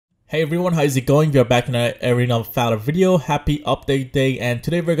Hey everyone, how is it going? We are back in a Arena of Valor video. Happy update day, and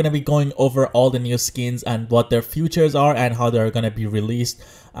today we're going to be going over all the new skins and what their futures are and how they're going to be released.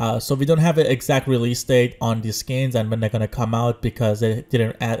 So we don't have an exact release date on these skins and when they're going to come out because they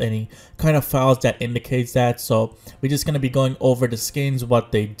didn't add any kind of files that indicates that. So we're just going to be going over the skins,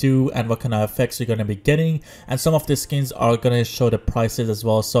 what they do and what kind of effects you're going to be getting, and some of the skins are going to show the prices as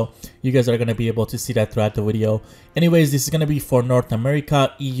well, so you guys are going to be able to see that throughout the video. Anyways, this is going to be for North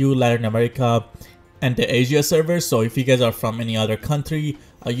America, EU, Latin America, and the Asia servers. So if you guys are from any other country,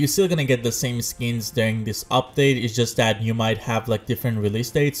 you're still gonna get the same skins during this update. It's just that you might have like different release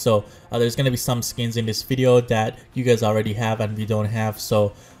dates. So there's gonna be some skins in this video that you guys already have and we don't have.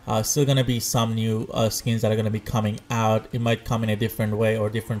 So still gonna be some new skins that are gonna be coming out. It might come in a different way or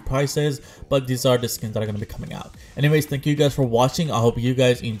different prices, but these are the skins that are gonna be coming out. Anyways, thank you guys for watching. I hope you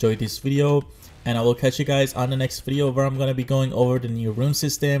guys enjoyed this video, and I will catch you guys on the next video where I'm going to be going over the new rune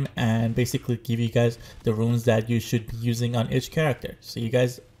system and basically give you guys the runes that you should be using on each character. See you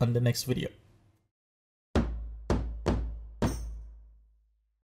guys on the next video.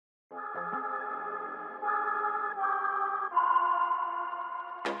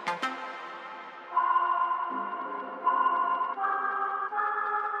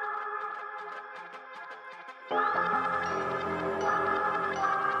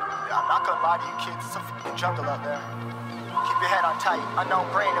 I'm not gonna lie to you kids, it's a f***ing jungle out there. Keep your head on tight, unknown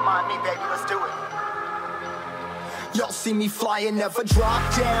brain to mind me, baby, let's do it. Y'all see me flying, never drop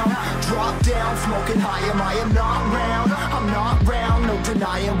down, smoking high, I am not round, I'm not round, no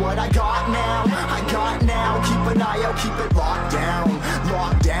denying what I got now, keep an eye out, keep it locked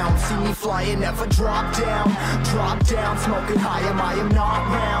down, see me flying, never drop down, smoking high, I am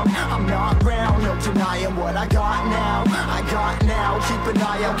not round, I'm not round, no denying what I got now, keep an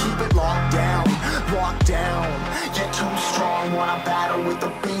eye out, keep it locked down, get too strong, when I battle with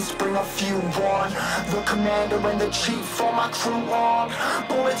the beast, bring a few on, the commander and the chief on my crew on,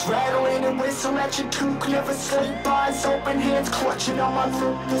 bullets rattling and whistle at your toque, never sleep, eyes open, hands clutching on my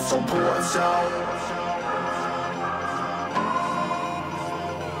loot, this a war zone,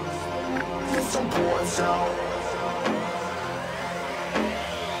 this a war zone,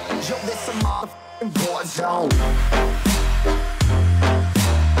 yo, this a motherfucking war zone.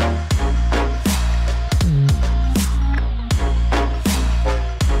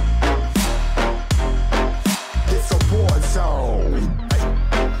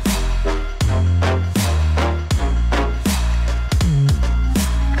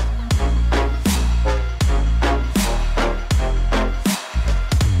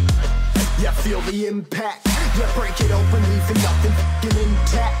 Feel the impact, yeah, break it open, leaving nothing f***ing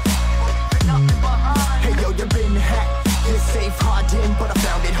intact. Hey yo, you been hacked, you're safe, hard in, but I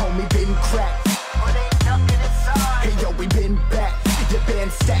found it, homie, been cracked. Hey yo, we been back, your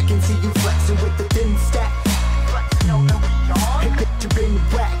band stacking, see you flexing with the thin stack. Hey bitch, you been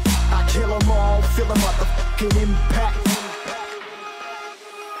whacked, I kill them all, feel the motherfucking impact.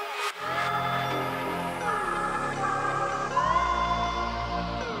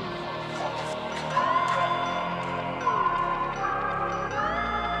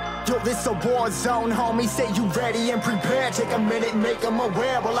 Yo, this a war zone, homie, say you ready and prepared. Take a minute, make them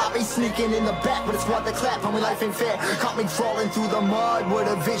aware. Well, I'll be sneaking in the back, but it's what the clap, homie, life ain't fair. Caught me crawling through the mud with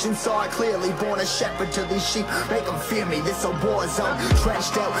a vision, saw it clearly. Born a shepherd to these sheep, make them fear me. This a war zone,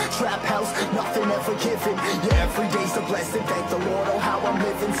 trenched out, trap house, nothing ever given. Yeah, every day's a blessing, thank the Lord, oh how I'm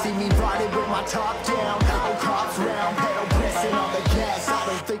living. See me riding with my top down, oh cops round, pedal pressing on the gas. I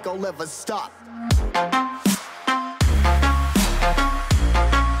don't think I'll ever stop.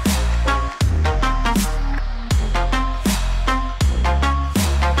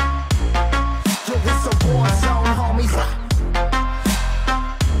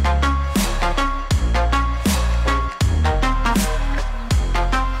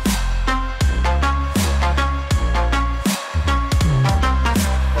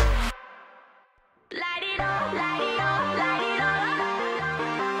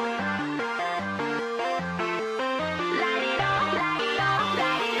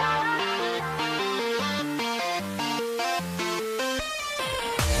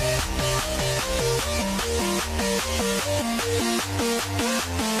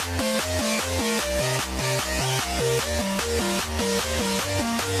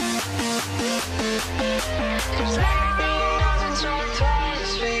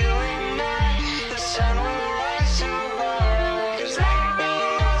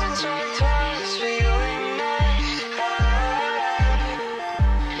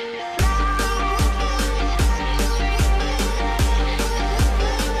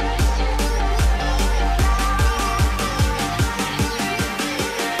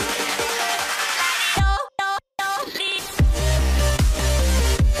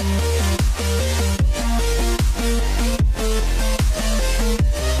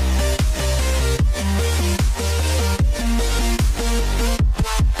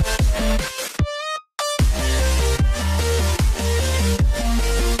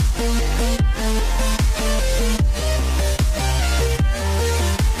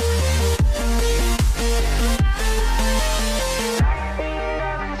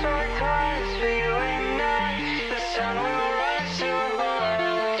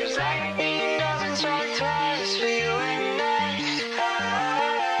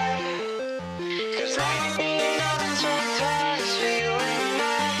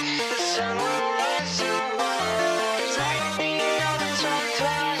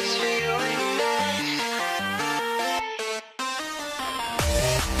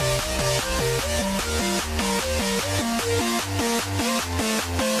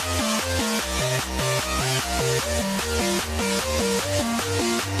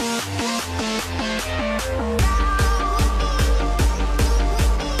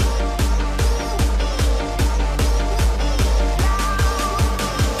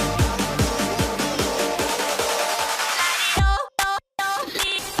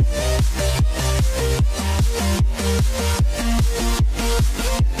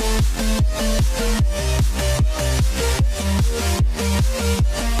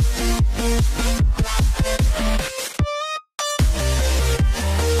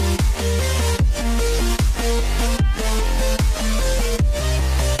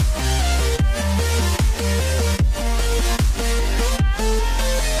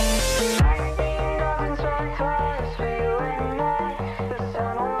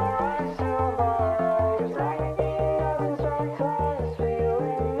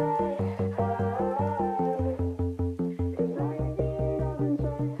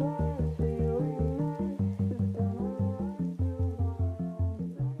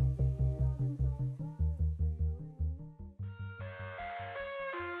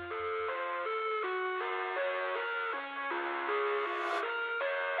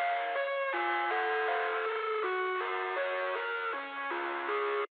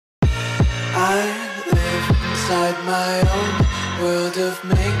 inside my own world of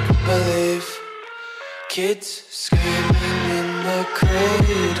make-believe. Kids screaming in the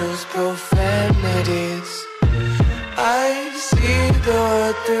cradles, profanities. I see the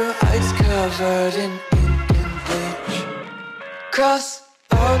world through eyes covered in ink and bleach. Cross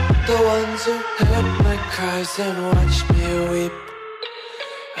out the ones who heard my cries and watched me weep.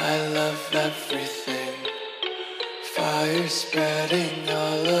 I love everything. Fire spreading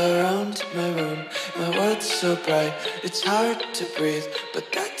all around my room. My world's so bright, it's hard to breathe, but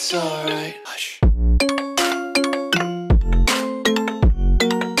that's alright. Hush.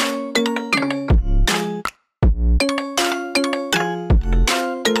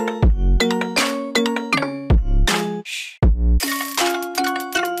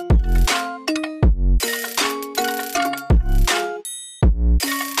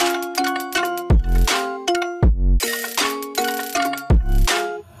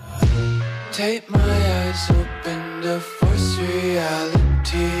 Take my eyes open to force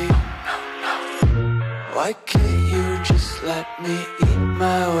reality. Why can't you just let me eat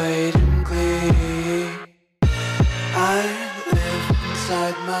my weight in glee? I live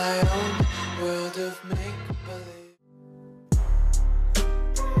inside my own world of me.